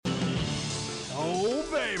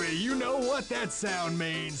baby, you know what that sound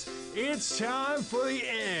means. It's time for The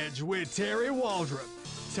Edge with Terry Waldrop.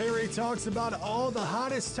 Terry talks about all the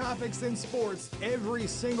hottest topics in sports every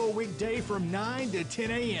single weekday from 9 to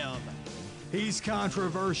 10 a.m. He's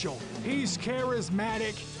controversial, he's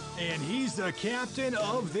charismatic, and he's the captain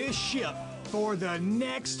of this ship for the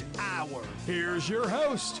next hour. Here's your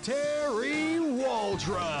host, Terry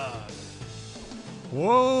Waldrop.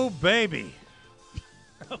 Whoa, baby.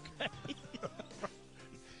 Okay.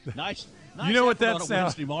 Nice. You know what that on a sound?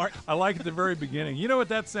 Wednesday, Mark. I like at the very beginning. You know what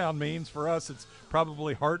that sound means for us? It's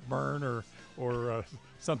probably heartburn or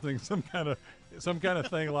something, some kind of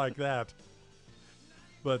thing like that.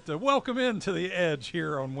 But welcome into the Edge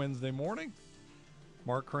here on Wednesday morning.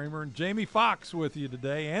 Mark Kramer and Jamie Foxx with you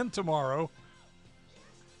today and tomorrow.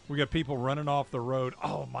 We got people running off the road.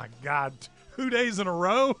 Oh my God, 2 days in a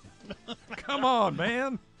row? Come on,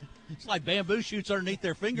 man. It's like bamboo shoots underneath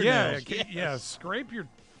their fingernails. Yeah, scrape your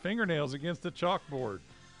fingernails against the chalkboard.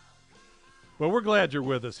 Well, we're glad you're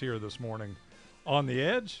with us here this morning on The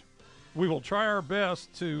Edge. We will try our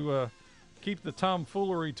best to keep the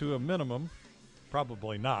tomfoolery to a minimum.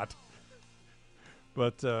 Probably not.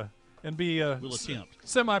 But, and be We'll attempt.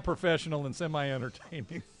 Semi-professional and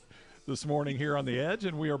semi-entertaining this morning here on The Edge.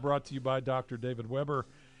 And we are brought to you by Dr. David Weber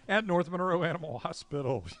at North Monroe Animal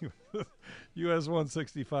Hospital, US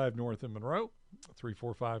 165 North in Monroe,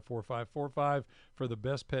 345-4545 for the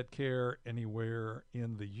best pet care anywhere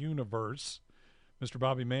in the universe. Mr.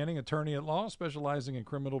 Bobby Manning, attorney at law, specializing in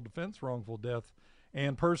criminal defense, wrongful death,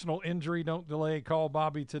 and personal injury. Don't delay. Call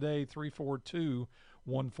Bobby today.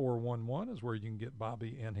 342-1411 is where you can get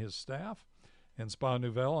Bobby and his staff. And Spa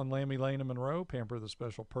Nouvelle on Lammy Lane in Monroe. Pamper the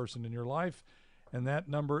special person in your life. And that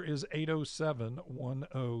number is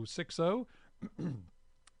 807-1060.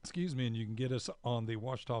 Excuse me, and you can get us on the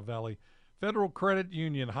Ouachita Valley Federal Credit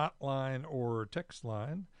Union hotline or text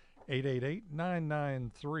line,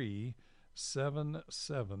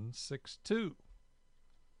 888-993-7762.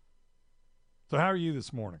 So how are you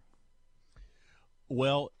this morning?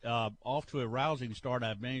 Well, off to a rousing start.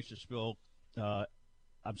 I've managed to spill. I'm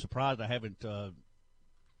surprised I haven't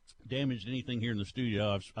damaged anything here in the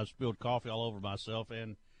studio. I've spilled coffee all over myself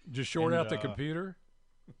and just short out the computer.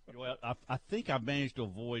 Well, I think I've managed to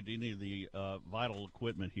avoid any of the vital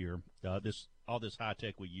equipment here. All this high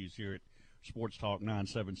tech we use here at Sports Talk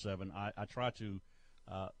 977. I try to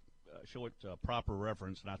show it proper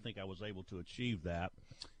reference, and I think I was able to achieve that.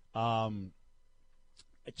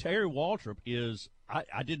 Terry Waldrop is.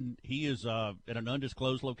 I didn't. He is at an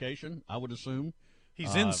undisclosed location, I would assume.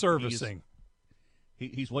 He's in servicing.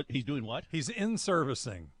 He's what? He's doing what? He's in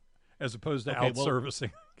servicing, as opposed to out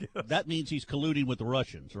servicing. That means he's colluding with the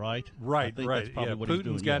Russians, right? Right. I think that's probably what Putin's he's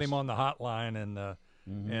doing, got him on the hotline,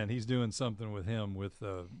 and he's doing something with him with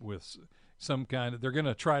some kind of. They're going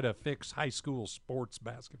to try to fix high school sports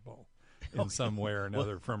basketball in some way or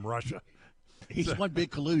another from Russia. He's one big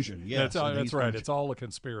collusion. Yes, that's right. It's all a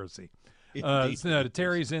conspiracy.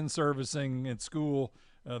 Terry's in servicing at school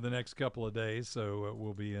the next couple of days, so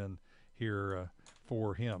we'll be in here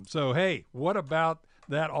for him. So, hey, what about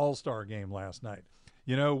that All-Star game last night?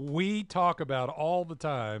 You know, we talk about all the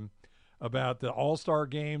time about the All-Star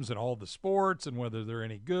games and all the sports and whether they're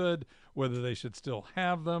any good, whether they should still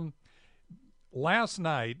have them. Last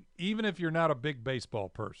night, even if you're not a big baseball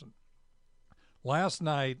person, last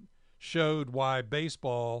night showed why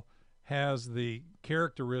baseball has the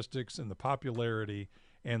characteristics and the popularity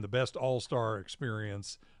and the best all-star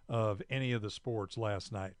experience of any of the sports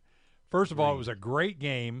last night. First of all, it was a great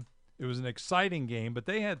game. It was an exciting game, but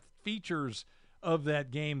they had features of that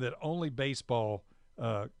game that only baseball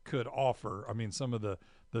could offer. I mean, some of the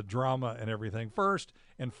drama and everything. First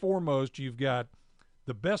and foremost, you've got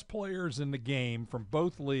the best players in the game from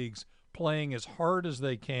both leagues playing as hard as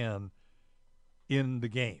they can in the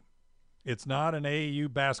game. It's not an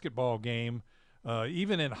AAU basketball game.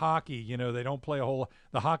 Even in hockey, you know, they don't play a whole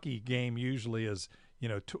 – the hockey game usually is, you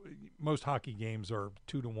know, most hockey games are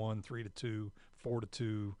 2-1, 3-2,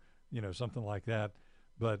 4-2, you know, something like that.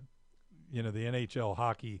 But, you know, the NHL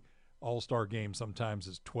hockey all-star game sometimes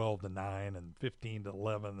is 12-9 and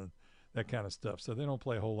 15-11 and that kind of stuff. So they don't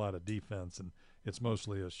play a whole lot of defense, and it's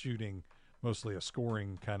mostly a shooting, mostly a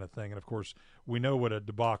scoring kind of thing. And, of course, we know what a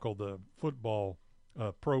debacle the football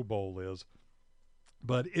Pro Bowl is.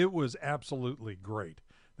 But it was absolutely great.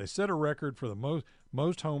 They set a record for the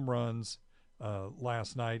most home runs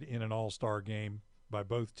last night in an all-star game by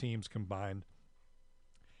both teams combined.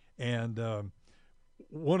 And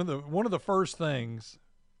one of the first things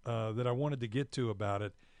that I wanted to get to about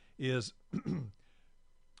it is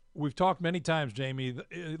we've talked many times, Jamie.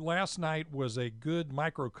 Last night was a good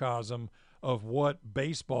microcosm of what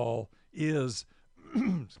baseball is,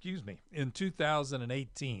 excuse me, in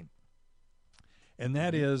 2018. And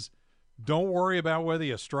that is, don't worry about whether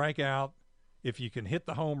you strike out. If you can hit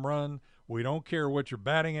the home run, we don't care what your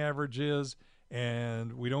batting average is,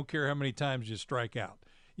 and we don't care how many times you strike out.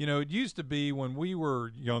 You know, it used to be when we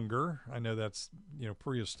were younger, I know that's, you know,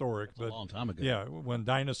 prehistoric, That's but a long time ago. yeah, when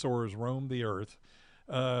dinosaurs roamed the earth,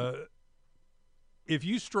 if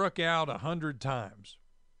you struck out 100 times,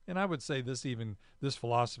 and I would say this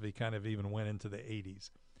philosophy kind of even went into the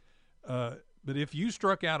 80s, but if you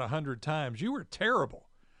struck out 100 times, you were terrible.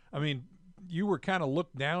 I mean, you were kind of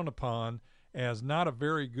looked down upon as not a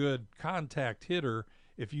very good contact hitter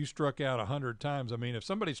if you struck out 100 times. I mean, if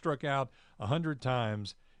somebody struck out 100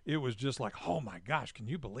 times, it was just like, oh my gosh, can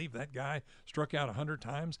you believe that guy struck out 100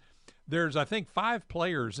 times? There's, I think, 5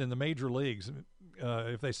 players in the major leagues,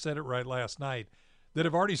 if they said it right last night, that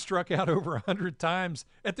have already struck out over 100 times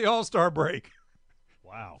at the All-Star break.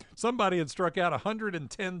 Wow. Somebody had struck out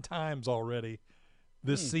 110 times already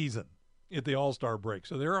this season at the All-Star break.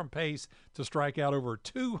 So they're on pace to strike out over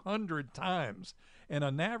 200 times. And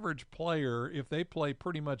an average player, if they play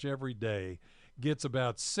pretty much every day, gets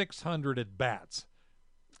about 600 at bats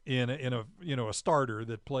in a starter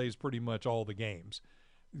that plays pretty much all the games.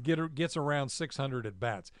 Gets around 600 at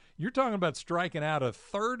bats. You're talking about striking out a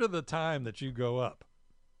third of the time that you go up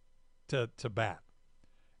to bat.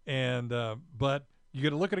 And but you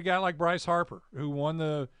got to look at a guy like Bryce Harper, who won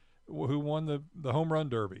the home run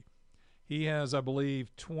derby. He has, I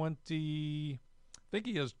believe, 23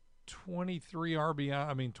 RBI.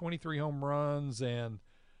 I mean, 23 home runs and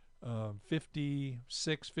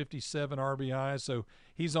 56, 57 RBIs. So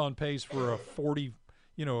he's on pace for a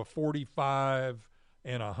 45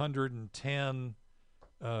 and 110,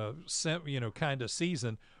 kind of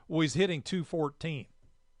season. Well, he's hitting 214.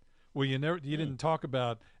 Well, you didn't talk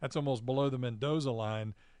about, that's almost below the Mendoza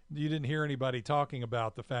line. You didn't hear anybody talking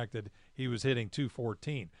about the fact that he was hitting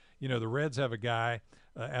 214. You know, the Reds have a guy,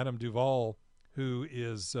 Adam Duvall, who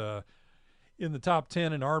is in the top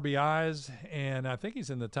 10 in RBIs, and I think he's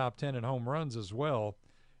in the top 10 in home runs as well.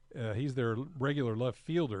 He's their regular left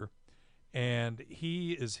fielder, and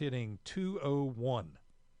he is hitting 201.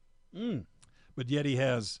 But yet he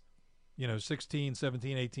has, 16,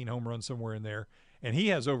 17, 18 home runs somewhere in there, and he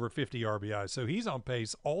has over 50 RBIs. So he's on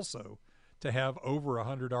pace also to have over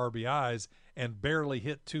 100 RBIs and barely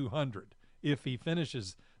hit 200 if he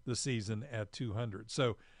finishes the season at 200.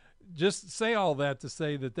 So just say all that to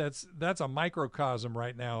say that that's a microcosm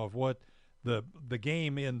right now of what the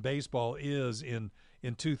game in baseball is in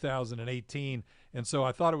 2018. And so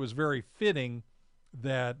I thought it was very fitting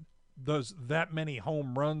that that many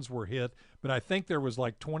home runs were hit, but I think there was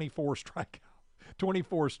like 24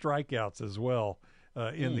 strikeouts as well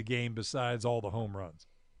in the game besides all the home runs.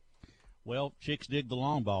 Well, chicks dig the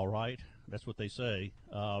long ball, right? That's what they say.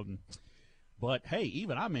 But, hey,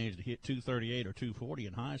 even I managed to hit 238 or 240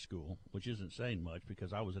 in high school, which isn't saying much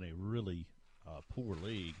because I was in a really poor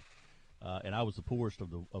league, and I was the poorest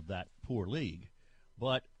of that poor league.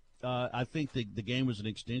 But I think the game was an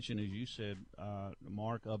extension, as you said,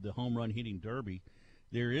 Mark, of the home run hitting derby.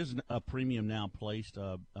 There is a premium now placed.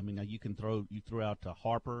 You threw out to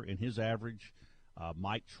Harper and his average.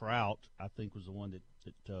 Mike Trout, I think, was the one that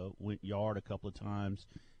went yard a couple of times.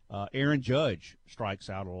 Aaron Judge strikes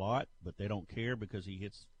out a lot, but they don't care because he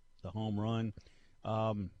hits the home run.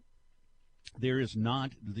 There is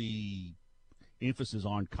not the emphasis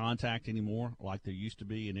on contact anymore like there used to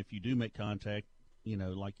be, and if you do make contact,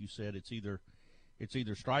 like you said, it's either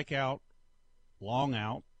strikeout, long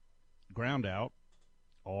out, ground out,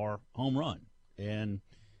 or home run. And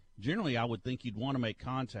generally, I would think you'd want to make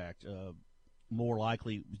contact. More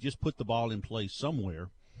likely, just put the ball in play somewhere,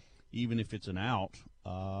 even if it's an out.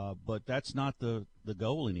 But that's not the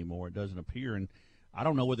goal anymore. It doesn't appear. And I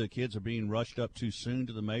don't know whether the kids are being rushed up too soon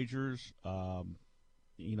to the majors.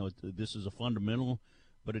 This is a fundamental,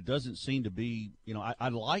 but it doesn't seem to be. I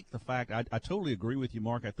like the fact. I totally agree with you,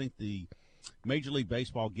 Mark. I think the Major League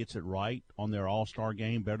Baseball gets it right on their All-Star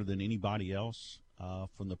game better than anybody else,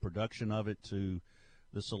 from the production of it to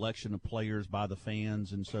the selection of players by the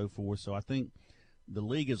fans and so forth. So I think the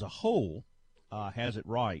league as a whole has it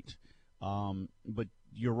right. But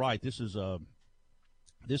you're right. This is a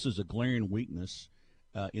glaring weakness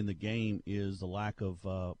in the game, is the lack of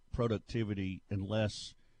productivity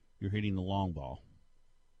unless you're hitting the long ball.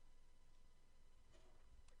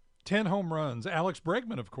 10 home runs. Alex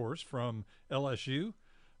Bregman, of course, from LSU,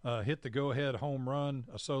 hit the go-ahead home run,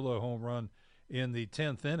 a solo home run in the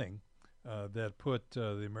 10th inning that put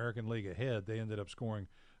the American League ahead. They ended up scoring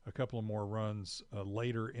a couple of more runs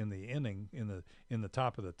later in the inning, in the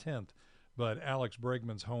top of the 10th. but Alex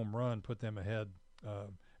Bregman's home run put them ahead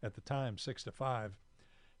at the time 6-5,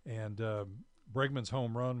 and Bregman's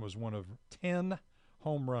home run was one of 10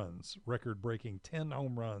 home runs, record-breaking 10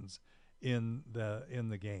 home runs in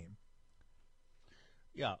the game.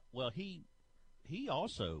 Yeah, well, he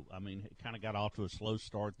also, I mean, kind of got off to a slow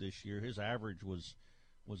start this year. His average was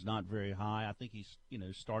not very high. I think he's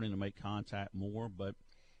starting to make contact more,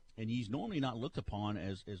 and he's normally not looked upon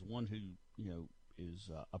as one who is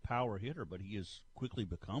a power hitter, but he has quickly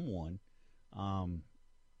become one.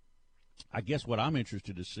 I guess what I'm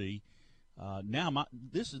interested to see now,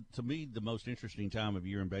 this is to me the most interesting time of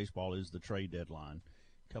year in baseball is the trade deadline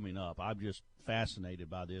coming up. I'm just fascinated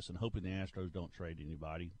by this and hoping the Astros don't trade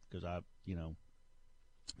anybody because and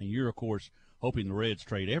you're of course hoping the Reds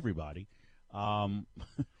trade everybody.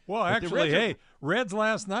 Well, actually, Reds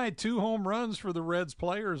last night, 2 home runs for the Reds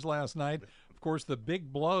players last night. Of course, the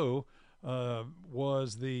big blow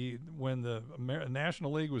was when the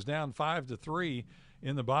National League was down 5-3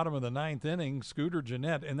 in the bottom of the 9th inning. Scooter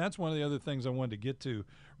Gennett, and that's one of the other things I wanted to get to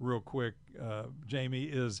real quick, Jamie,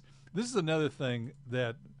 is this is another thing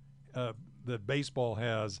that that baseball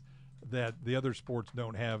has that the other sports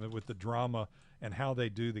don't have with the drama and how they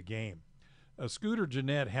do the game. Scooter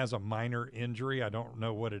Gennett has a minor injury. I don't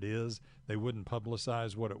know what it is. They wouldn't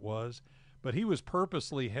publicize what it was. But he was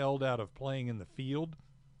purposely held out of playing in the field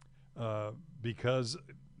because,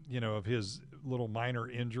 of his little minor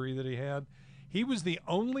injury that he had. He was the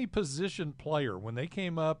only position player when they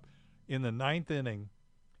came up in the 9th inning.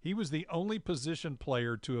 He was the only position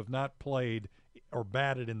player to have not played or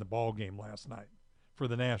batted in the ball game last night for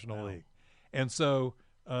the National League. And so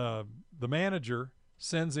the manager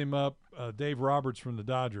sends him up, Dave Roberts from the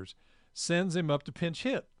Dodgers, sends him up to pinch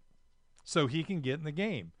hit so he can get in the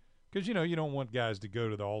game. Because, you don't want guys to go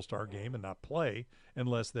to the All-Star game and not play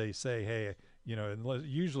unless they say, hey,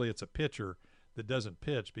 usually it's a pitcher that doesn't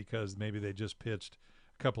pitch because maybe they just pitched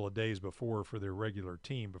a couple of days before for their regular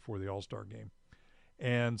team before the All-Star game.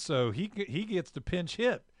 And so he gets to pinch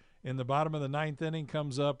hit in the bottom of the 9th inning,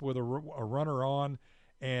 comes up with a runner on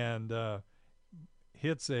and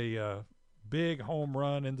hits a big home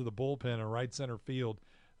run into the bullpen in right center field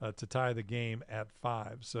to tie the game at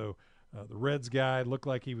 5. So the Reds guy looked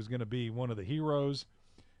like he was going to be one of the heroes,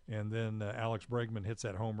 and then Alex Bregman hits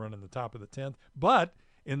that home run in the top of the 10th. But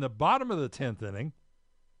in the bottom of the 10th inning,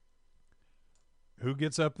 who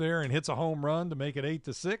gets up there and hits a home run to make it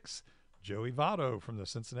 8-6? Joey Votto from the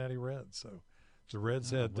Cincinnati Reds. So the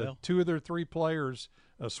Reds had 2 of their 3 players.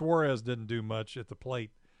 Suarez didn't do much at the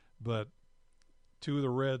plate, but 2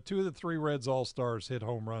 of the 3 Reds All-Stars hit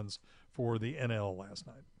home runs for the NL last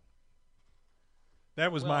night.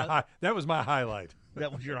 That was my highlight.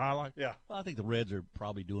 That was your highlight? Yeah. Well, I think the Reds are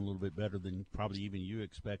probably doing a little bit better than probably even you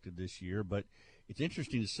expected this year. But it's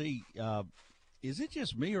interesting to see. Is it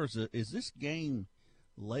just me, or is this game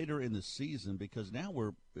later in the season? Because now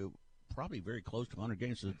we're probably very close to 100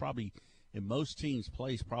 games. So there's probably, in most teams'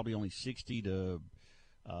 place, probably only 60 to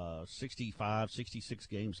 65, 66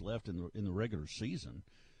 games left in the regular season.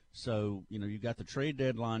 So, you've got the trade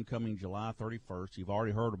deadline coming July 31st. You've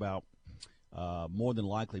already heard about more than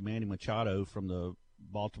likely Manny Machado from the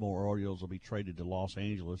Baltimore Orioles will be traded to Los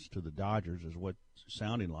Angeles to the Dodgers is what's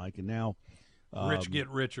sounding like. And now rich get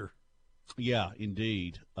richer. Yeah,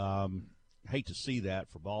 indeed. Hate to see that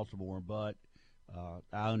for Baltimore, but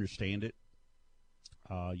I understand it.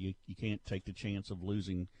 You can't take the chance of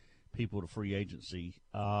losing people to free agency.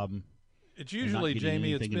 It's usually,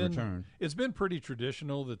 Jamie, it's been pretty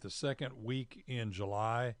traditional that the second week in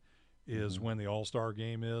July is when the All-Star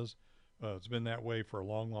game is. It's been that way for a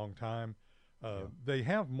long, long time. They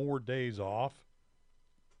have more days off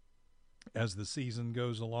as the season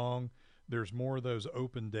goes along. There's more of those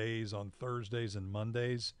open days on Thursdays and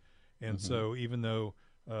Mondays. And so even though,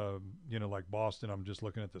 like Boston, I'm just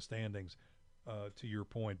looking at the standings, to your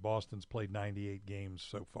point, Boston's played 98 games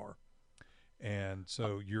so far. And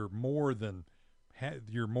so you're more than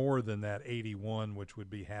that 81, which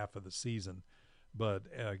would be half of the season. But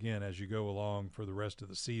again, as you go along for the rest of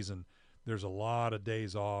the season, there's a lot of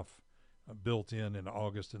days off built in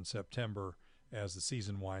August and September as the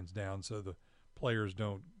season winds down. So the players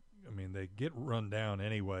they get run down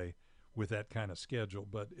anyway with that kind of schedule,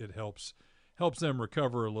 but it helps them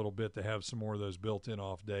recover a little bit to have some more of those built-in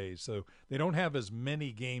off days. So they don't have as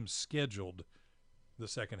many games scheduled the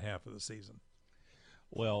second half of the season.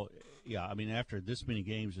 Well, yeah, after this many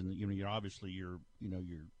games, and you're obviously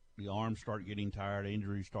the arms start getting tired,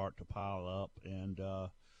 injuries start to pile up, and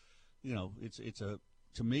to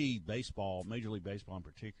me, baseball, Major League Baseball in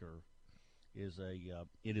particular, it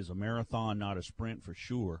is a marathon, not a sprint for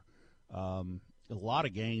sure. a lot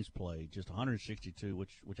of games played, just 162,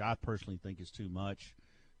 which I personally think is too much.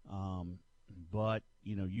 But,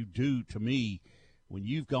 you do, to me, when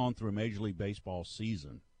you've gone through a Major League Baseball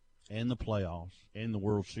season and the playoffs and the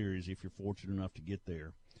World Series, if you're fortunate enough to get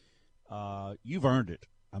there, you've earned it.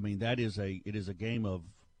 I mean, it is a game of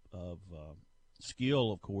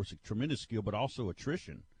skill, of course, a tremendous skill, but also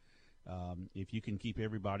attrition. If you can keep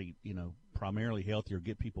everybody, primarily healthy or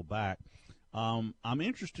get people back. I'm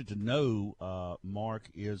interested to know, Mark,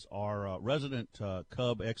 is our resident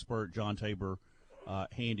Cub expert, John Tabor,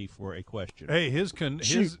 handy for a question? Hey, his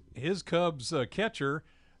Cubs catcher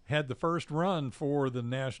had the first run for the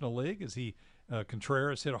National League as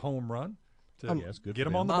Contreras hit a home run to get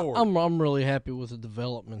him on the board. I'm really happy with the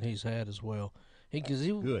development he's had as well.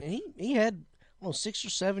 He had 6 or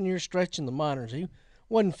 7 year stretch in the minors. He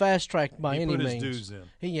wasn't fast tracked by any means. He put his dues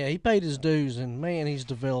in. He paid his dues, and man, he's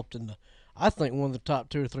developed into, I think, one of the top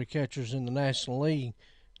 2 or 3 catchers in the National League.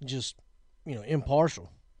 Just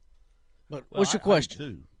impartial. But what's your question?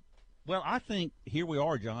 Too. Well, I think here we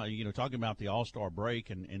are, John. Talking about the All-Star break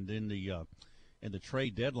and then the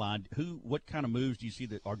trade deadline. What kind of moves do you see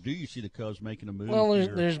do you see the Cubs making a move? Well,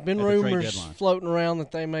 there's been rumors floating around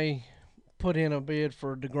that they may put in a bid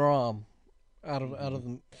for DeGrom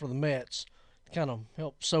for the Mets to kind of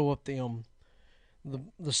help sew up the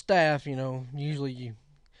staff. Usually you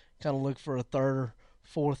kind of look for a third or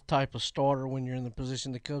fourth type of starter when you're in the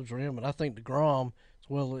position the Cubs are in. But I think DeGrom,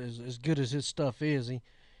 as good as his stuff is,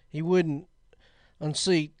 he wouldn't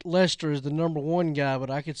unseat Lester as the number 1 guy,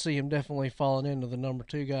 but I could see him definitely falling into the number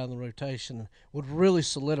 2 guy in the rotation and would really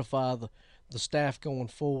solidify the staff going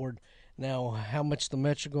forward. Now, how much the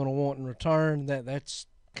Mets are going to want in return, that's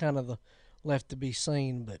kind of left to be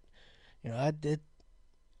seen. But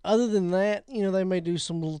other than that, they may do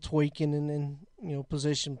some little tweaking and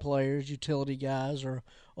position players, utility guys, or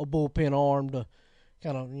a bullpen arm to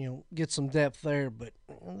kind of get some depth there. But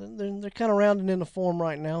they're kind of rounding into form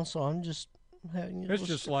right now, so I'm just let's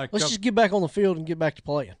just get back on the field and get back to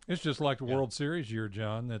playing. It's just like the World Series year,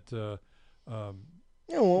 John. That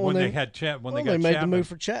when they had Chapman, they made the move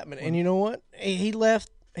for Chapman, and you know what? He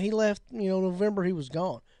left. November he was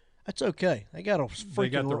gone. That's okay. They got a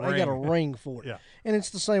ring for it. Yeah. And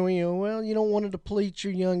it's the same way. You don't want to deplete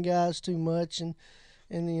your young guys too much and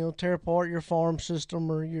tear apart your farm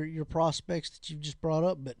system or your prospects that you've just brought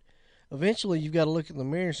up. But eventually you've got to look in the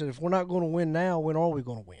mirror and say, if we're not going to win now, when are we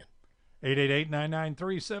going to win?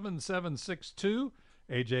 888-993-7762.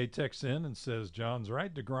 AJ texts in and says, John's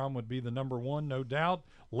right. DeGrom would be the number 1, no doubt.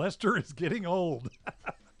 Lester is getting old.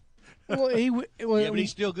 Well, but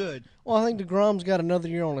he's still good. Well, I think DeGrom's got another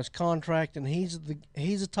year on his contract, and he's the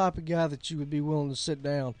type of guy that you would be willing to sit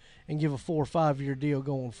down and give a 4 or 5 year deal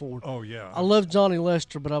going forward. Oh yeah. I love Johnny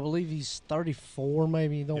Lester, but I believe he's 34,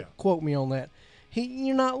 maybe. Don't quote me on that.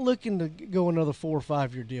 You're not looking to go another 4 or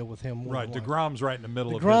 5 year deal with him. Right. DeGrom's right in the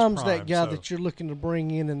middle of his prime. DeGrom's that guy that you're looking to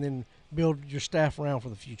bring in and then build your staff around for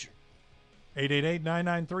the future.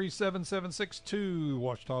 888-993-7762.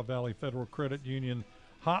 Ouachita Valley Federal Credit Union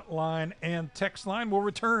hotline and text line will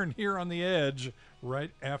return here on The Edge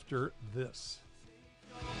right after this.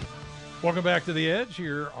 Welcome back to The Edge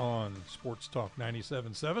here on Sports Talk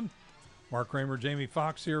 97.7. Mark Kramer, Jamie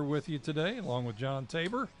Foxx here with you today, along with John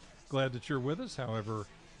Tabor. Glad that you're with us, however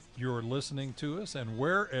you're listening to us and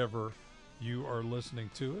wherever you are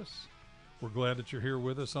listening to us. We're glad that you're here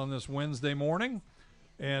with us on this Wednesday morning.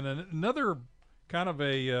 And another kind of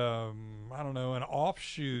an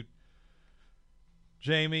offshoot,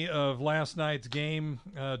 Jamie, of last night's game.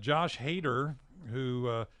 Josh Hader,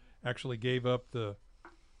 who actually gave up the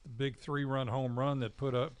big 3-run home run that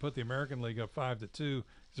put the American League up 5-2.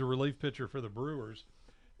 He's a relief pitcher for the Brewers.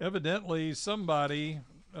 Evidently, somebody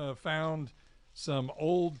found some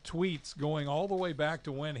old tweets going all the way back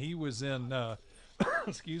to when he was in,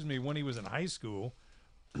 when he was in high school.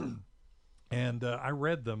 And I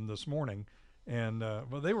read them this morning, and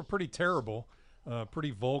they were pretty terrible,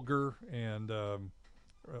 pretty vulgar, and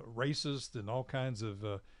racist, and all kinds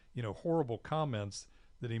of horrible comments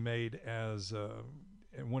that he made as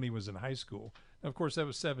when he was in high school. Now, of course, that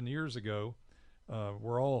was 7 years ago.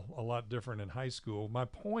 We're all a lot different in high school. My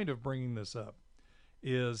point of bringing this up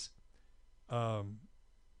is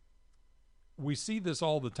we see this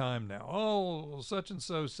all the time now. Oh, such and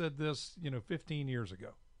so said this 15 years ago.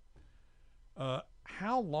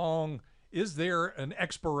 How long is there an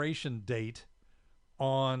expiration date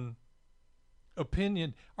on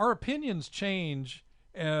opinion? Our opinions change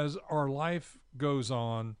as our life goes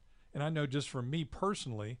on, and I know just for me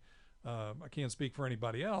personally, I can't speak for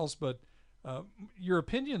anybody else, but your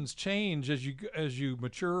opinions change as you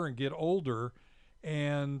mature and get older,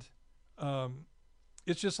 and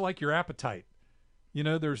it's just like your appetite. You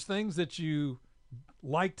know, there's things that you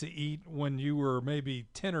like to eat when you were maybe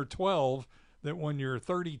 10 or 12 that when you're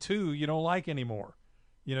 32 you don't like anymore.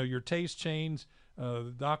 You know, your taste change.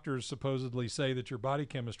 The doctors supposedly say that your body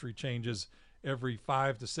chemistry changes every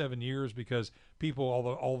 5 to 7 years because people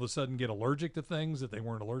all of a sudden get allergic to things that they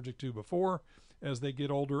weren't allergic to before as they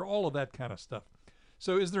get older, all of that kind of stuff.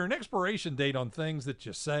 So is there an expiration date on things that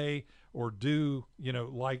you say or do, you know,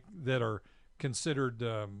 like that are considered,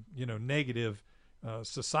 you know, negative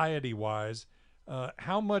society-wise?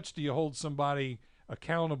 How much do you hold somebody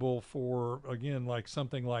accountable for, again, like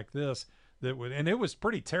something like this that would, and it was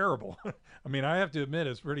pretty terrible. I mean, I have to admit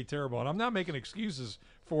it's pretty terrible, and I'm not making excuses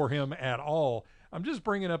for him at all. I'm just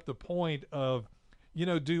bringing up the point of, you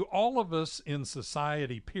know, do all of us in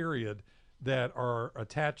society, period, that are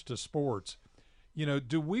attached to sports, you know,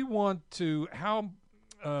 do we want to, how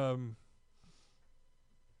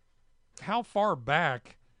far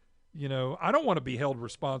back, you know, I don't want to be held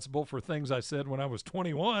responsible for things I said when I was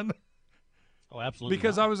 21. Oh, absolutely.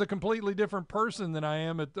 Because not. I was a completely different person than I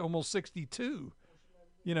am at almost 62.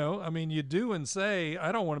 You know, I mean, you do and say,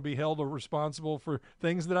 I don't want to be held responsible for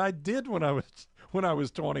things that I did when I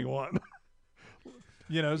was 21.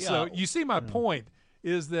 You know, so you see my point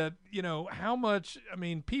is that, you know, how much, I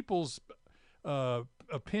mean, people's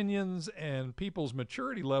opinions and people's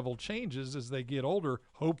maturity level changes as they get older,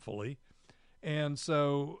 hopefully. And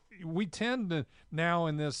so we tend to now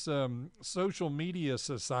in this social media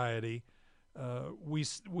society,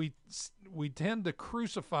 we tend to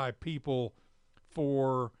crucify people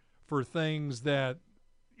for things that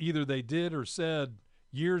either they did or said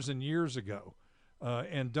years and years ago,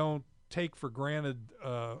 and don't take for granted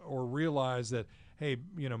or realize that, hey,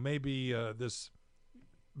 you know, maybe this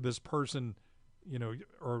person, you know,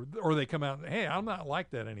 or they come out and, hey, I'm not like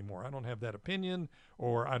that anymore. I don't have that opinion,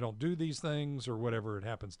 or I don't do these things, or whatever it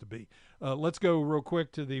happens to be. Let's go real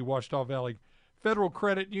quick to the Ouachita Valley Federal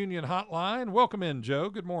Credit Union Hotline. Welcome in, Joe.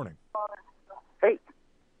 Good morning. Hey,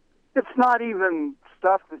 it's not even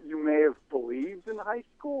stuff that you may have believed in high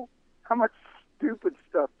school. How much stupid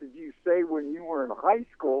stuff did you say when you were in high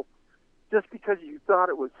school just because you thought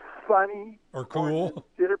it was funny or cool? Or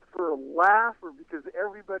did it for a laugh or because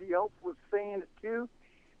everybody else was saying it too?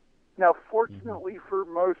 Now, fortunately for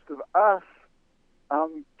most of us,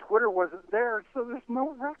 Twitter wasn't there, so there's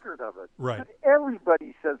no record of it. Right. But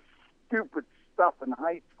everybody says stupid stuff in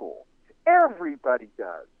high school. Everybody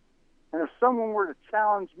does. And if someone were to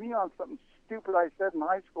challenge me on something stupid I said in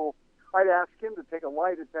high school, I'd ask him to take a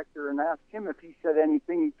lie detector and ask him if he said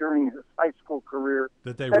anything during his high school career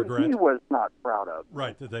that regret. He was not proud of.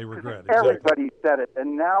 Right, that they regret. Everybody said it,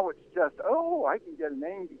 and now it's just, oh, I can get a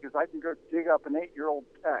name because I can go dig up an 8-year-old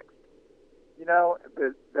text. You know,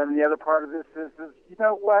 but then the other part of this is, you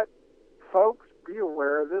know what, folks, be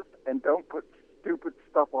aware of this and don't put stupid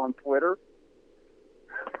stuff on Twitter.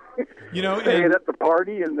 You know, say it at the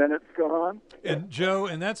party and then it's gone. And Joe,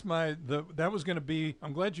 and that's that was going to be,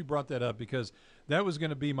 I'm glad you brought that up because that was going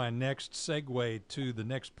to be my next segue to the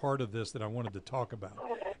next part of this that I wanted to talk about.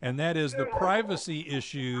 And that is the privacy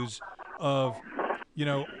issues of, you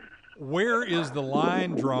know, where is the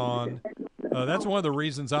line drawn? That's one of the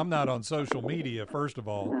reasons I'm not on social media, first of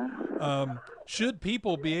all. Should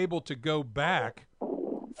people be able to go back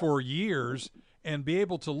for years and be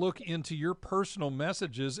able to look into your personal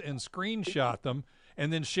messages and screenshot them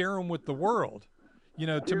and then share them with the world? You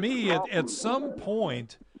know, to me, at some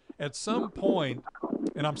point, and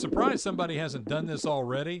I'm surprised somebody hasn't done this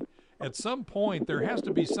already, at some point there has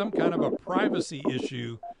to be some kind of a privacy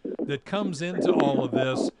issue that comes into all of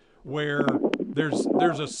this where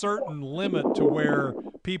there's a certain limit to where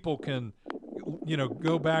people can, you know,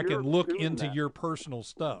 go back and look into your personal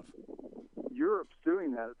stuff. Europe's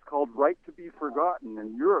doing that. It's called Right to be Forgotten,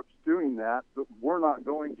 and Europe's doing that, but we're not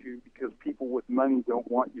going to because people with money don't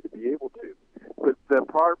want you to be able to. But the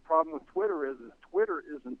problem with Twitter is Twitter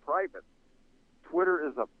isn't private. Twitter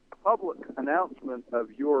is a public announcement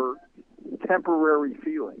of your temporary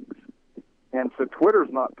feelings. And so Twitter's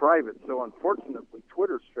not private, so unfortunately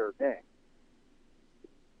Twitter's fair game.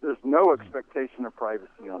 There's no expectation of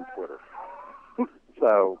privacy on Twitter.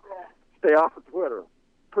 So stay off of Twitter.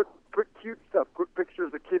 Put cute stuff. Put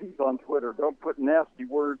pictures of kitties on Twitter. Don't put nasty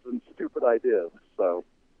words and stupid ideas. So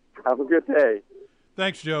have a good day.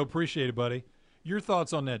 Thanks, Joe. Appreciate it, buddy. Your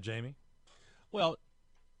thoughts on that, Jamie? Well,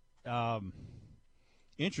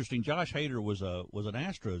 interesting. Josh Hader was an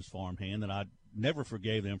Astros farmhand that I never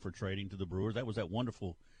forgave them for trading to the Brewers. That was that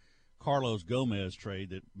wonderful Carlos Gomez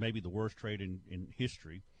trade, that may be the worst trade in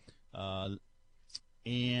history.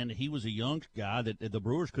 And he was a young guy that the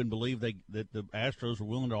Brewers couldn't believe that the Astros were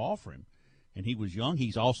willing to offer him. and he was young.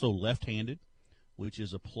 He's also left-handed, which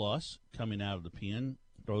is a plus coming out of the pen.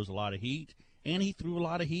 Throws a lot of heat, and he threw a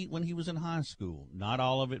lot of heat when he was in high school. Not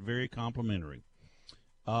all of it very complimentary.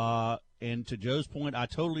 And to Joe's point, I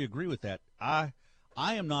totally agree with that. I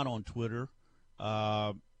am not on Twitter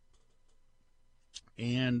and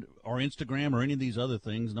or Instagram or any of these other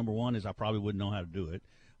things. Number one is I probably wouldn't know how to do it.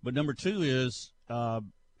 But number two is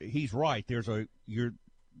he's right. The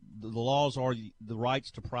laws are the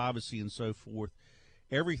rights to privacy and so forth.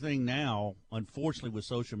 Everything now, unfortunately, with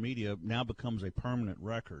social media, now becomes a permanent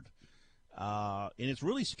record. And it's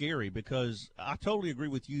really scary because I totally agree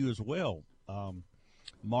with you as well,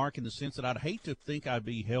 Mark, in the sense that I'd hate to think I'd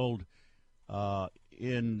be held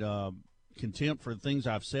in contempt for things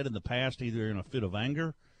I've said in the past, either in a fit of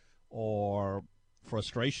anger or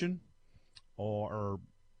frustration or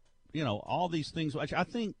all these things. I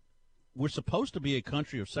think we're supposed to be a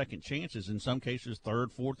country of second chances, in some cases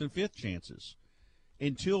third, fourth, and fifth chances,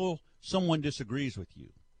 until someone disagrees with you.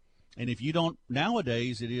 And if you don't,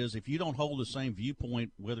 nowadays it is, if you don't hold the same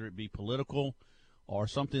viewpoint, whether it be political or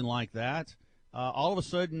something like that, all of a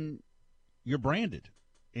sudden you're branded.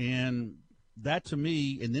 And that to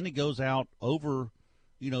me, and then it goes out over,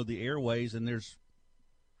 the airways, and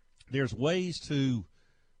there's ways to,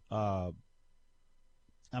 I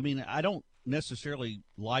don't necessarily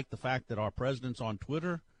like the fact that our president's on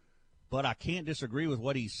Twitter, but I can't disagree with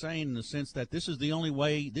what he's saying in the sense that this is the only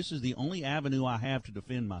way, this is the only avenue I have to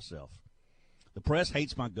defend myself. The press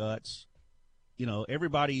hates my guts.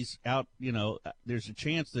 Everybody's out, there's a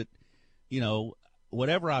chance that,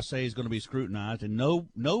 whatever I say is going to be scrutinized, and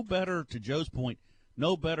no better, to Joe's point,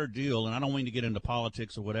 no better deal, and I don't mean to get into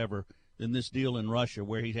politics or whatever, than this deal in Russia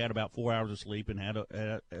where he had about 4 hours of sleep and had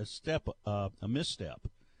a misstep.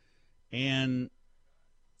 And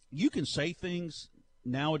you can say things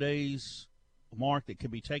nowadays, Mark, that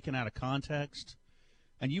can be taken out of context,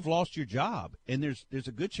 and you've lost your job, and there's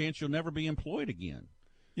a good chance you'll never be employed again.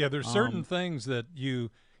 Yeah, there's certain things that you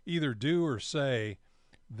either do or say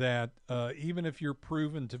that even if you're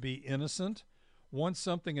proven to be innocent, once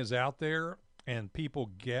something is out there and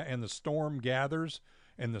and the storm gathers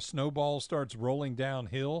and the snowball starts rolling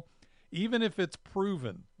downhill, even if it's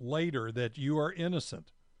proven later that you are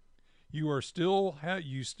innocent, you still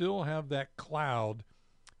have that cloud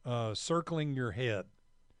circling your head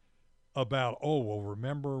about,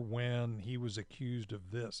 remember when he was accused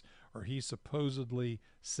of this, or he supposedly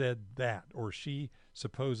said that, or she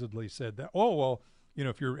supposedly said that.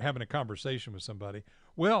 If you're having a conversation with somebody,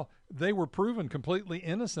 they were proven completely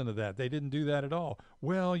innocent of that. They didn't do that at all.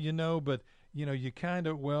 But you kind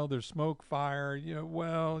of, there's smoke, fire,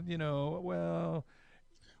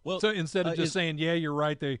 so instead of just saying, yeah, you're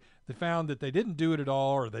right, they found that they didn't do it at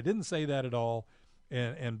all, or they didn't say that at all,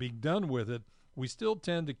 and be done with it, we still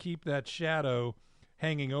tend to keep that shadow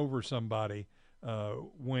hanging over somebody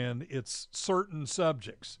when it's certain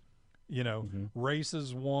subjects. Race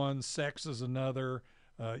is one, sex is another.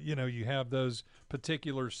 You have those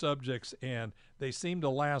particular subjects, and they seem to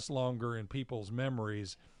last longer in people's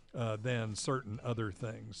memories than certain other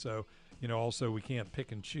things. So, also we can't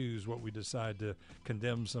pick and choose what we decide to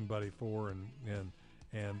condemn somebody for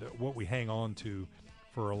and what we hang on to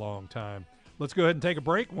for a long time. Let's go ahead and take a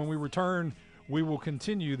break. When we return, we will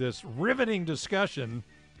continue this riveting discussion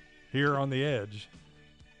here on The Edge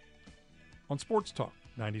on Sports Talk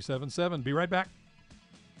 97.7. Be right back.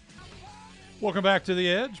 Welcome back to The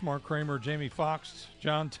Edge. Mark Kramer, Jamie Foxx,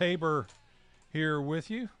 John Tabor here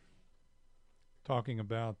with you, talking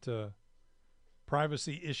about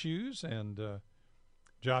privacy issues, and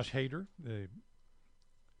Josh Hader, the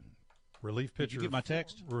relief pitcher. Did you get my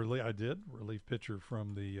text? I did. Relief pitcher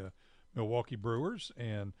from the Milwaukee Brewers.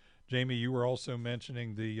 And Jamie, you were also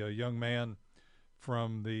mentioning the young man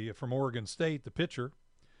from Oregon State, the pitcher,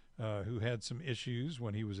 who had some issues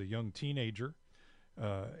when he was a young teenager,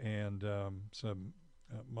 and some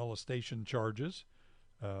molestation charges,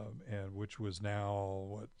 and which was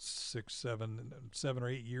now 7 or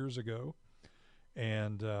 8 years ago.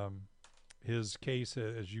 And his case,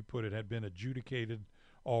 as you put it, had been adjudicated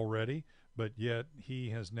already, but yet he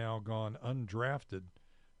has now gone undrafted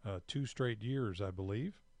 2 straight years, I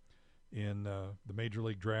believe, in the Major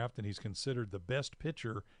League draft, and he's considered the best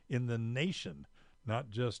pitcher in the nation, not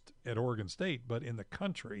just at Oregon State, but in the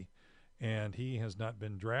country. And he has not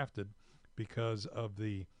been drafted because of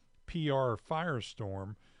the PR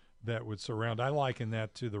firestorm that would surround. I liken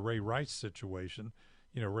that to the Ray Rice situation.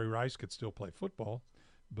 Ray Rice could still play football,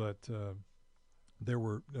 but there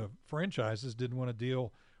were franchises didn't want to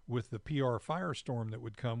deal with the PR firestorm that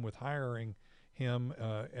would come with hiring him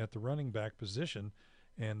at the running back position.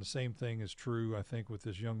 And the same thing is true, I think, with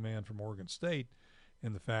this young man from Oregon State,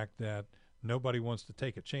 in the fact that nobody wants to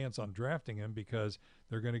take a chance on drafting him because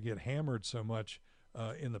they're going to get hammered so much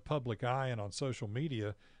in the public eye and on social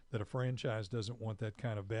media that a franchise doesn't want that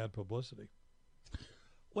kind of bad publicity.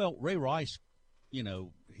 Well, Ray Rice,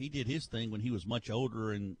 he did his thing when he was much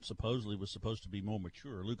older and supposedly was supposed to be more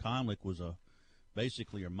mature. Luke Heimlich was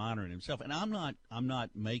basically a minor in himself. And I'm not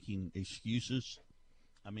making excuses.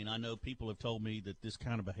 I mean, I know people have told me that this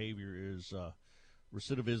kind of behavior is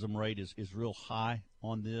recidivism rate is real high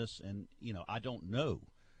on this, and I don't know.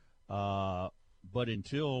 But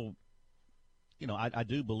until I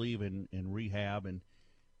do believe in rehab and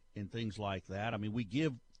things like that. I mean, we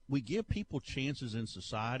give people chances in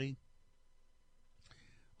society.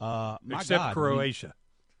 Except Croatia.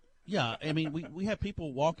 I mean, we have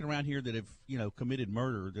people walking around here that have committed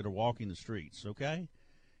murder that are walking the streets, okay,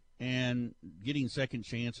 and getting second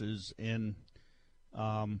chances, and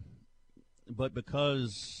but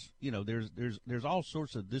because there's all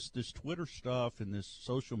sorts of this Twitter stuff and this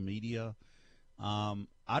social media,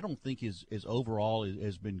 I don't think is overall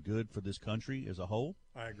has been good for this country as a whole.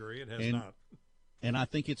 I agree, it has not, and I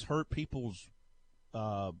think it's hurt people's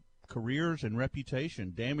careers and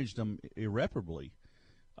reputation, damaged them irreparably.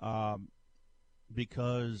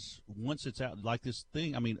 Because once it's out, like this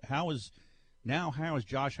thing, I mean, how is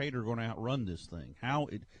Josh Hader going to outrun this thing?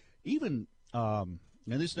 And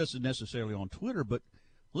this isn't necessarily on Twitter, but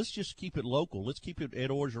let's just keep it local. Let's keep it Ed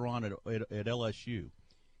Orgeron at LSU.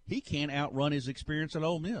 He can't outrun his experience at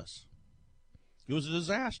Ole Miss. It was a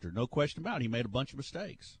disaster, no question about it. He made a bunch of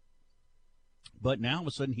mistakes. But now, all of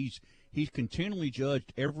a sudden, he's continually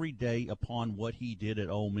judged every day upon what he did at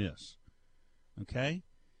Ole Miss. Okay?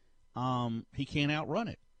 He can't outrun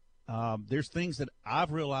it. There's things that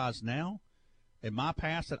I've realized now in my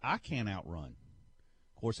past that I can't outrun.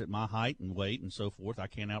 Of course, at my height and weight and so forth, I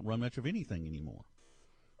can't outrun much of anything anymore.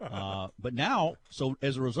 But now, so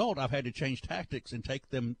as a result, I've had to change tactics and take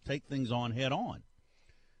things on head on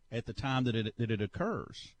at the time that it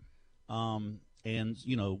occurs. And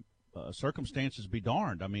circumstances be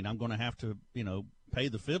darned. I mean, I'm going to have to pay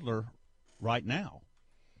the fiddler right now.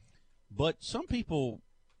 But some people,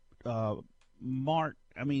 Mark,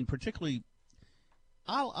 I mean, particularly,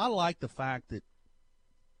 I like the fact that,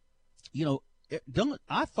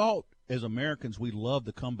 I thought as Americans we loved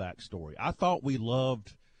the comeback story. I thought we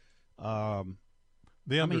loved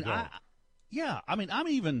the underdog. I'm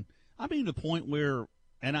even to the point where,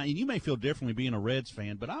 and you may feel differently being a Reds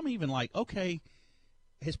fan, but I'm even like, okay,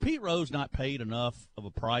 has Pete Rose not paid enough of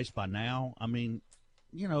a price by now? I mean,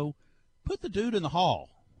 put the dude in the hall.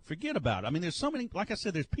 Forget about it. I mean, there's so many, like I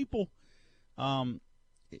said, there's people,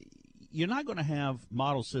 you're not going to have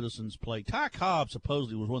model citizens play. Ty Cobb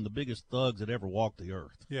supposedly was one of the biggest thugs that ever walked the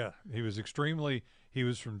earth. Yeah, he was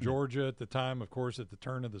from Georgia at the time, of course, at the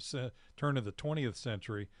turn of the 20th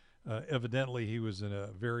century. Evidently, he was a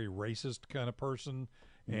very racist kind of person,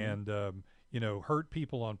 and, hurt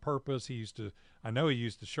people on purpose. I know he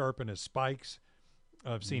used to sharpen his spikes.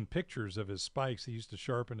 I've seen pictures of his spikes. He used to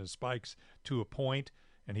sharpen his spikes to a point,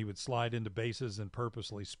 and he would slide into bases and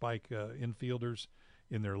purposely spike infielders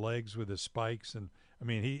in their legs with his spikes. And, I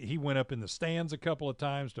mean, he went up in the stands a couple of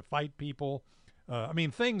times to fight people.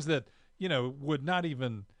 Things that,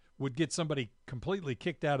 would get somebody completely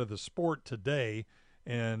kicked out of the sport today,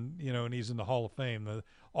 and he's in the Hall of Fame.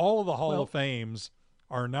 All of the Hall of Fames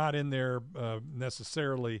are not in there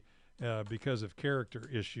necessarily because of character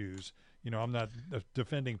issues. I'm not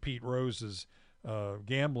defending Pete Rose's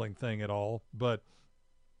gambling thing at all, but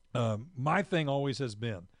my thing always has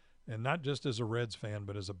been, and not just as a Reds fan,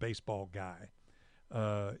 but as a baseball guy,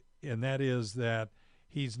 and that is that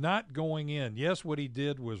he's not going in. Yes, what he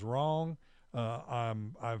did was wrong.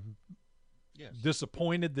 I'm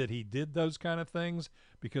disappointed that he did those kind of things,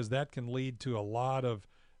 because that can lead to a lot of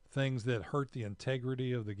things that hurt the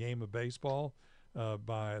integrity of the game of baseball,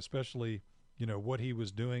 by especially what he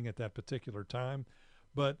was doing at that particular time.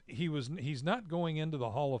 But he's not going into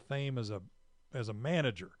the Hall of Fame as a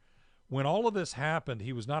manager. When all of this happened,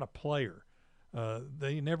 he was not a player.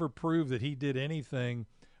 They never proved that he did anything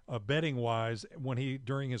betting wise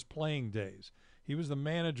during his playing days. He was the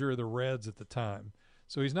manager of the Reds at the time.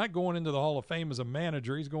 So he's not going into the Hall of Fame as a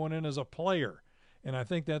manager. He's going in as a player. And I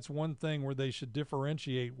think that's one thing where they should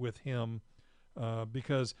differentiate with him,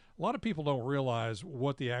 because a lot of people don't realize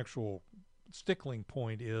what the actual stickling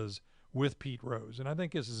point is with Pete Rose. And I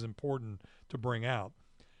think this is important to bring out.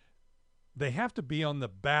 They have to be on the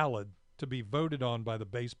ballot to be voted on by the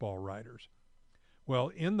baseball writers. Well,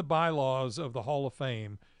 in the bylaws of the Hall of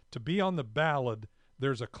Fame, to be on the ballot,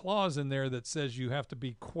 there's a clause in there that says you have to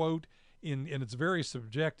be, quote, and it's very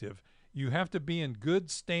subjective. You have to be in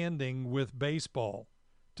good standing with baseball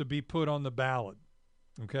to be put on the ballot.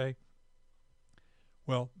 Okay?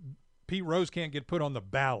 Well, Pete Rose can't get put on the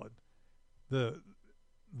ballot. The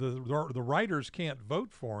writers can't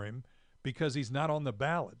vote for him because he's not on the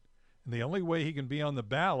ballot. And the only way he can be on the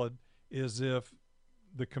ballot is if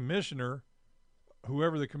the commissioner,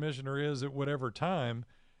 whoever the commissioner is at whatever time,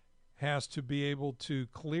 has to be able to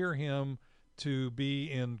clear him to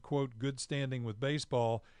be in, quote, good standing with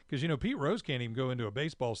baseball. Because, Pete Rose can't even go into a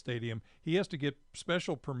baseball stadium. He has to get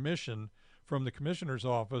special permission from the commissioner's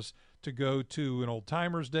office to go to an Old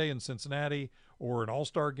Timers Day in Cincinnati or an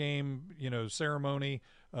All-Star Game, ceremony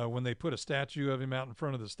when they put a statue of him out in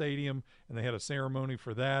front of the stadium, and they had a ceremony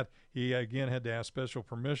for that. He, again, had to ask special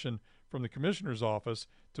permission from the commissioner's office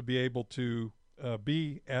to be able to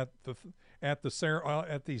be at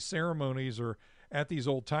these ceremonies or at these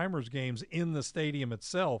Old Timers games in the stadium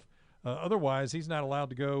itself. Otherwise, he's not allowed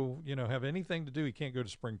to go, have anything to do. He can't go to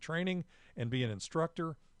spring training and be an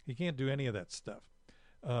instructor. He can't do any of that stuff.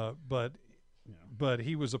 But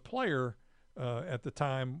he was a player at the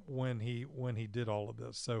time when he did all of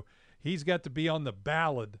this. So he's got to be on the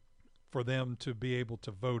ballot for them to be able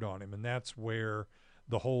to vote on him, and that's where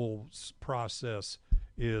the whole process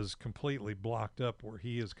is completely blocked up where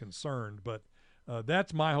he is concerned. But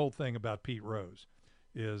that's my whole thing about Pete Rose,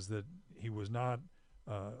 is that he was not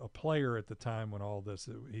a player at the time when all this.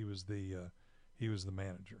 He was the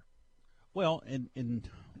manager. Well, and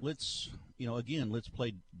let's let's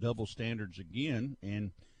play double standards again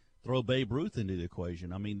and throw Babe Ruth into the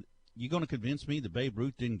equation. I mean, you going to convince me that Babe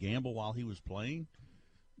Ruth didn't gamble while he was playing?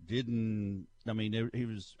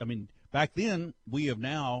 Back then, we have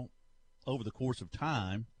now, over the course of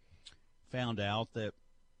time, found out that,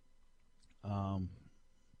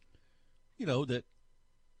 that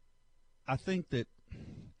I think that,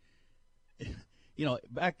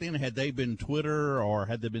 back then, had they been Twitter or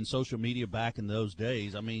had there been social media back in those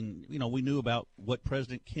days, we knew about what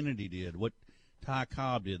President Kennedy did, what Ty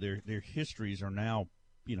Cobb did. Their histories are now,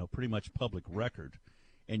 pretty much public record.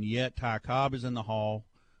 And yet Ty Cobb is in the hall,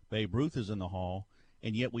 Babe Ruth is in the hall,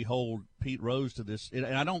 and yet we hold Pete Rose to this. And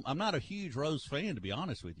I'm not a huge Rose fan, to be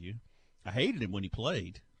honest with you. I hated him when he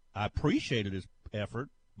played. I appreciated his effort,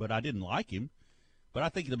 but I didn't like him. But I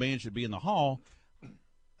think the man should be in the hall.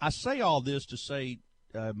 I say all this to say,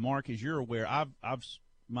 Mark, as you're aware,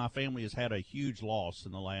 my family has had a huge loss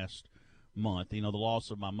in the last month. The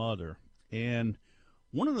loss of my mother, and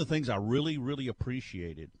one of the things I really, really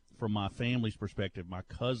appreciated from my family's perspective, my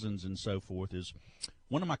cousins and so forth, is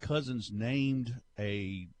one of my cousins named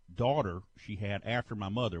a daughter she had after my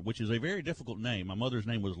mother, which is a very difficult name. My mother's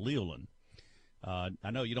name was Leolyn.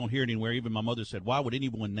 I know you don't hear it anywhere. Even my mother said, why would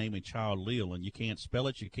anyone name a child Leolyn? You can't spell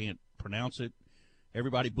it. You can't pronounce it.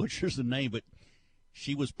 Everybody butchers the name, but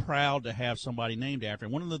she was proud to have somebody named after her.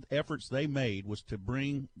 And one of the efforts they made was to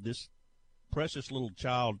bring this precious little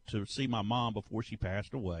child to see my mom before she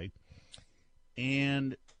passed away.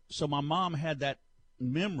 And so my mom had that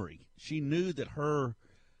memory. She knew that her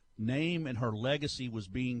name and her legacy was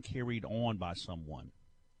being carried on by someone.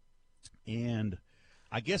 And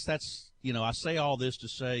I guess that's, I say all this to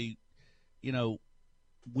say,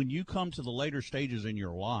 when you come to the later stages in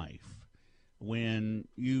your life, when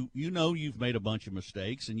you've made a bunch of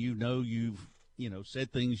mistakes and you've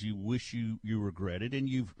said things you wish you regretted, and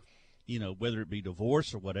you've whether it be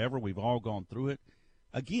divorce or whatever, we've all gone through it.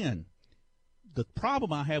 Again, the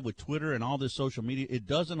problem I have with Twitter and all this social media,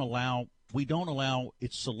 we don't allow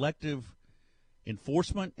it's selective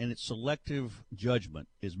enforcement, and it's selective judgment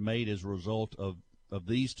is made as a result of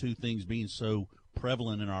these two things being so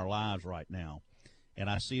prevalent in our lives right now. And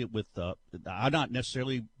I see it with I'm not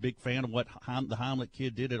necessarily a big fan of what the Heimlich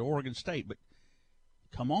kid did at Oregon State, but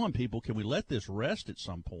come on, people, can we let this rest at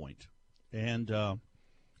some point? And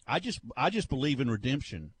I just believe in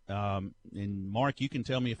redemption. And Mark, you can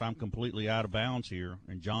tell me if I'm completely out of bounds here,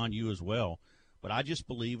 and John, you as well. But I just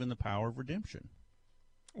believe in the power of redemption.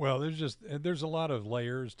 Well, there's a lot of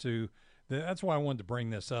layers to. That's why I wanted to bring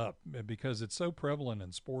this up, because it's so prevalent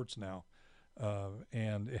in sports now,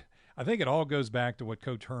 and I think it all goes back to what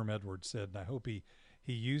Coach Herm Edwards said, and I hope he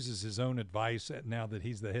uses his own advice now that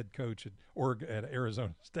he's the head coach at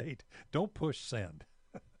Arizona State. Don't push send.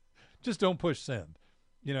 Just don't push send.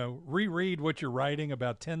 Reread what you're writing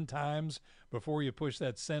about 10 times before you push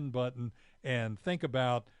that send button, and think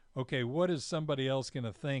about, okay, what is somebody else going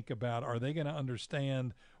to think about? Are they going to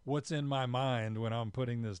understand what's in my mind when I'm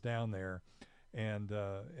putting this down there, and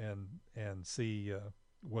see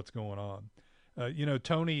what's going on?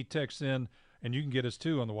 Tony texts in, and you can get us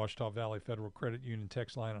too on the Ouachita Valley Federal Credit Union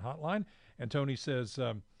text line and hotline. And Tony says,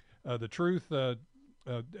 The truth, it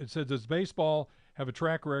says, does baseball have a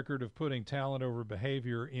track record of putting talent over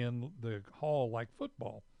behavior in the hall like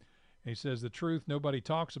football? And he says the truth nobody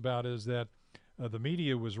talks about is that the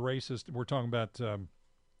media was racist. We're talking about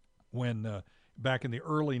when back in the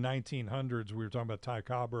early 1900s, we were talking about Ty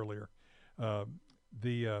Cobb earlier.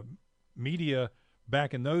 The media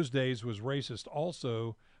back in those days was racist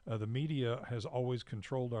also. The media has always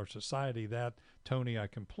controlled our society. That, Tony, I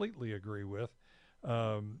completely agree with,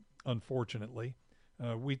 unfortunately.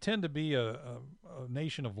 We tend to be a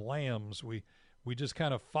nation of lambs. We just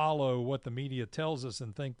kind of follow what the media tells us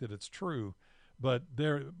and think that it's true. But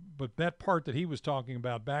that part that he was talking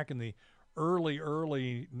about back in the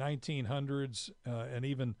early 1900s and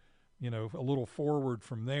even, a little forward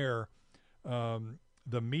from there,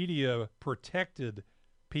 the media protected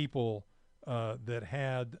people that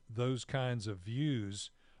had those kinds of views,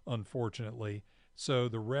 unfortunately. So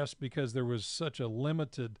the rest, because there was such a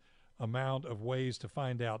limited amount of ways to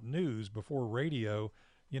find out news before radio,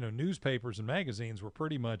 newspapers and magazines were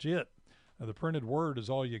pretty much it. The printed word is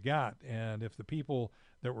all you got. And if the people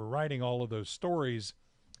that were writing all of those stories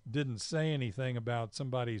didn't say anything about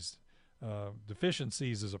somebody's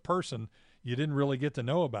deficiencies as a person, you didn't really get to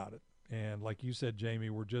know about it. And like you said, Jamie,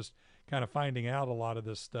 we're just kind of finding out a lot of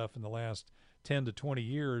this stuff in the last 10 to 20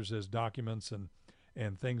 years as documents and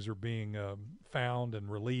things are being found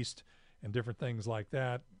and released and different things like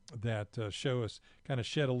that show us, kind of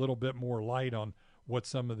shed a little bit more light on what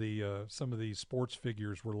some of these sports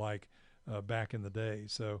figures were like back in the day.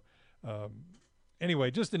 So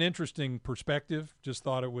anyway, just an interesting perspective. Just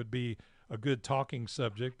thought it would be a good talking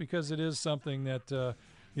subject because it is something that,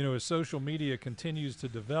 as social media continues to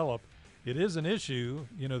develop, it is an issue.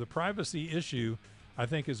 The privacy issue, I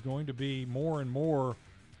think, is going to be more and more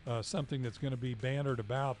something that's going to be bannered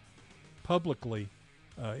about publicly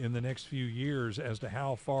in the next few years as to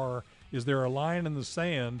how far, is there a line in the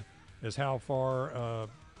sand as how far,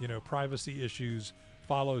 privacy issues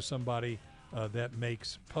follow somebody that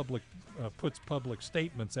makes puts public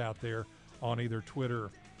statements out there on either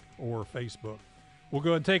Twitter or Facebook. We'll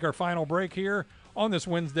go and take our final break here on this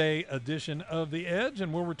Wednesday edition of The Edge,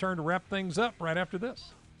 and we'll return to wrap things up right after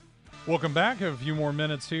this. Welcome back. Have a few more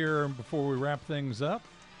minutes here before we wrap things up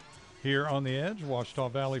here on The Edge. Ouachita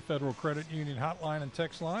Valley Federal Credit Union hotline and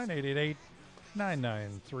text line,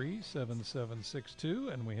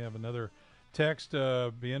 888-993-7762. And we have another text.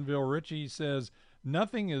 Bienville Richie says,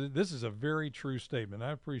 this is a very true statement.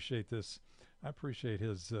 I appreciate this. I appreciate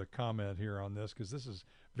his comment here on this because this is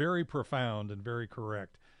very profound and very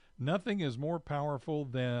correct. Nothing is more powerful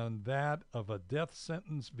than that of a death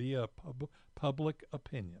sentence via public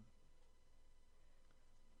opinion.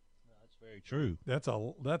 That's very true. That's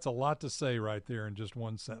a lot to say right there in just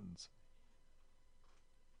one sentence.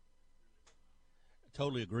 I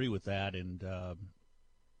totally agree with that, and I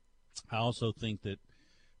also think that,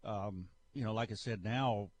 like I said,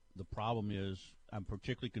 now the problem is I'm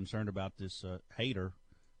particularly concerned about this hater,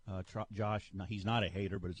 Josh. No, he's not a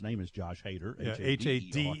hater, but his name is Josh Hader. Yeah,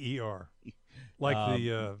 Hader, like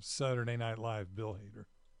the Saturday Night Live Bill Hader.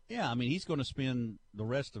 Yeah, I mean, he's going to spend the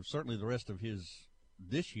rest of his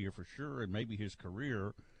this year for sure, and maybe his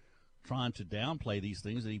career, trying to downplay these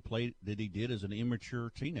things that he did as an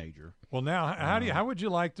immature teenager. Well, now how would you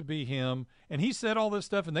like to be him? And he said all this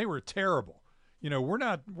stuff, and they were terrible. We're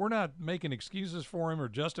not making excuses for him or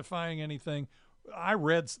justifying anything. I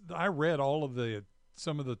read all of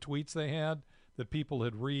some of the tweets they had that people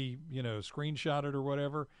had screenshotted or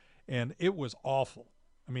whatever, and it was awful.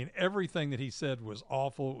 I mean, everything that he said was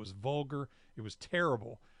awful. It was vulgar. It was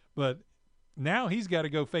terrible. But now he's got to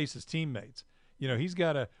go face his teammates. He's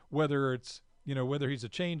got to, whether he's a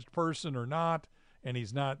changed person or not, and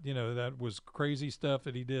he's not, that was crazy stuff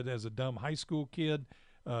that he did as a dumb high school kid,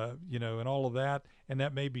 and all of that. And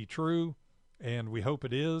that may be true, and we hope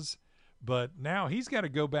it is. But now he's got to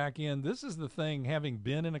go back in. This is the thing, having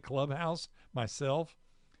been in a clubhouse myself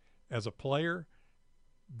as a player,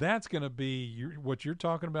 that's going to be what you're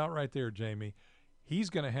talking about right there, Jamie.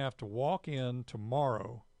 He's going to have to walk in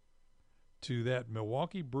tomorrow to that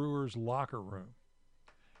Milwaukee Brewers locker room,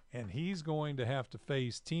 and he's going to have to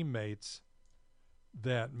face teammates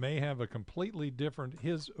that may have a completely different,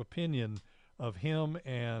 his opinion of him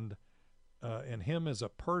and him as a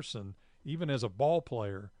person, even as a ball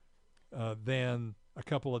player, than a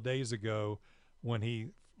couple of days ago when he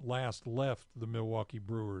last left the Milwaukee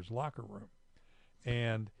Brewers locker room.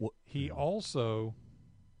 And he also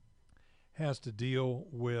has to deal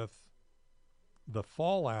with the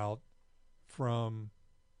fallout from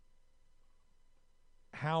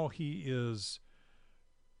how he is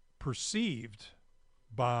perceived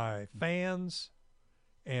by fans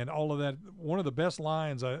and all of that. One of the best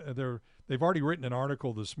lines, they've already written an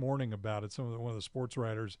article this morning about it. One of the sports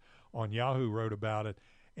writers on Yahoo wrote about it,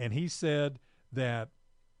 and he said that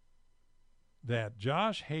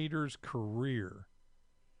Josh Hader's career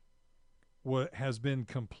has been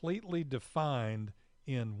completely defined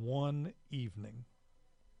in one evening.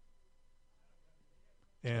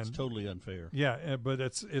 And it's totally unfair. Yeah, but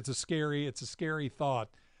it's a scary thought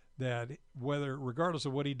that regardless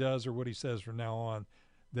of what he does or what he says from now on,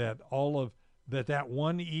 that that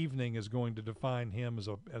one evening is going to define him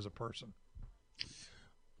as a person.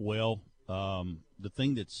 Well, the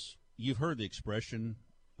thing you've heard the expression,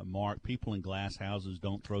 Mark, people in glass houses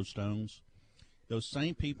don't throw stones. Those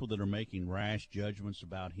same people that are making rash judgments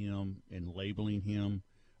about him and labeling him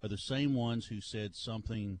are the same ones who said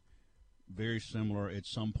something very similar at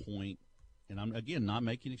some point. And I'm, again, not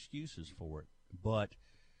making excuses for it. But,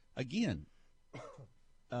 again,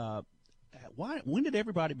 when did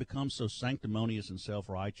everybody become so sanctimonious and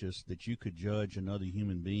self-righteous that you could judge another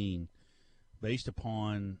human being based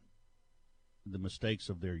upon the mistakes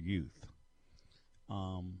of their youth?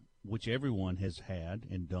 Which everyone has had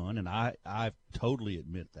and done, and I totally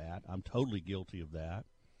admit that. I'm totally guilty of that.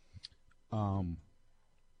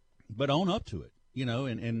 But own up to it,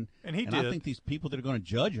 and he did. I think these people that are going to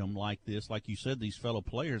judge them like this, like you said, these fellow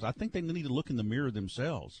players, I think they need to look in the mirror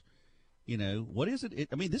themselves. What is it?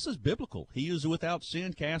 I mean, this is biblical. He who is without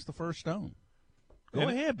sin cast the first stone. Go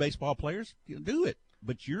ahead, baseball players, do it.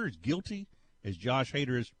 But you're as guilty as Josh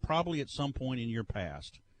Hader is probably at some point in your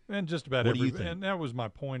past. And just about everybody. And that was my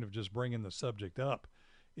point of just bringing the subject up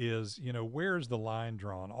is, where's the line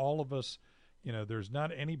drawn? All of us, there's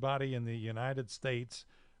not anybody in the United States,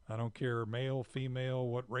 I don't care, male, female,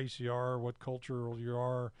 what race you are, what culture you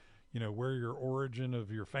are, where your origin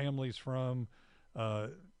of your family's from.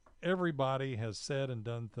 Everybody has said and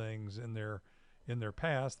done things in their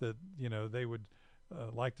past that, they would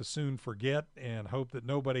like to soon forget and hope that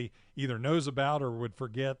nobody either knows about or would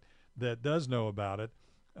forget that does know about it.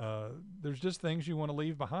 There's just things you want to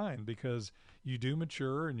leave behind because you do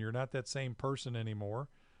mature and you're not that same person anymore.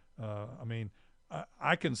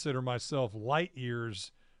 I consider myself light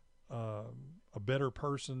years a better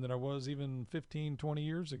person than I was even 15, 20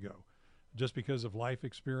 years ago, just because of life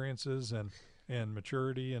experiences and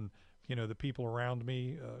maturity and, the people around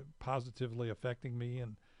me positively affecting me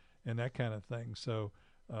and that kind of thing. So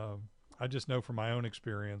I just know from my own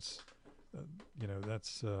experience,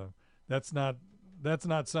 that's not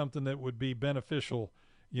something that would be beneficial,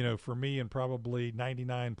 for me and probably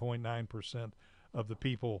 99.9% of the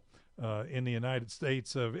people in the United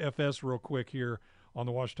States. FS real quick here on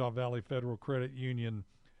the Ouachita Valley Federal Credit Union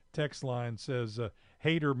text line says,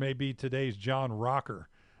 Hader may be today's John Rocker.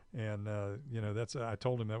 And, I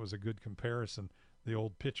told him that was a good comparison. The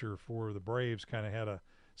old pitcher for the Braves kind of had a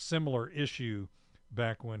similar issue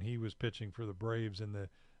back when he was pitching for the Braves in the,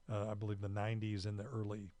 I believe, the 90s and the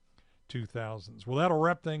early 2000s. Well, that'll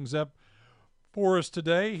wrap things up for us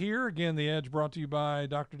today here. Again, The Edge brought to you by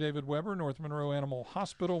Dr. David Weber, North Monroe Animal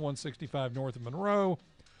Hospital, 165 North of Monroe.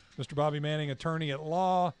 Mr. Bobby Manning, attorney at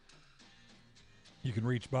law. You can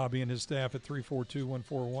reach Bobby and his staff at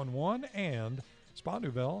 342-1411 and Spa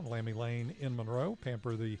Nouvelle on Lammy Lane in Monroe.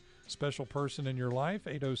 Pamper the special person in your life,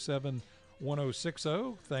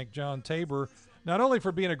 807-1060. Thank John Tabor, not only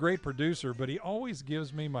for being a great producer, but he always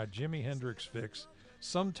gives me my Jimi Hendrix fix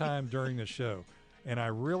sometime during the show. And I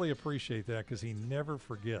really appreciate that because he never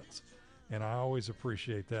forgets. And I always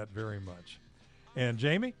appreciate that very much. And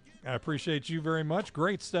Jamie, I appreciate you very much.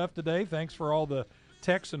 Great stuff today. Thanks for all the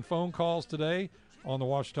texts and phone calls today on the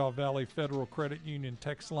Ouachita Valley Federal Credit Union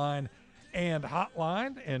text line and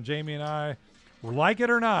hotline. And Jamie and I, like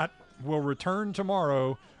it or not, will return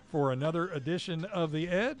tomorrow for another edition of The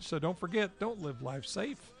Edge. So don't forget, don't live life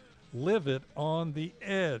safe. Live it on the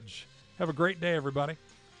edge. Have a great day, everybody.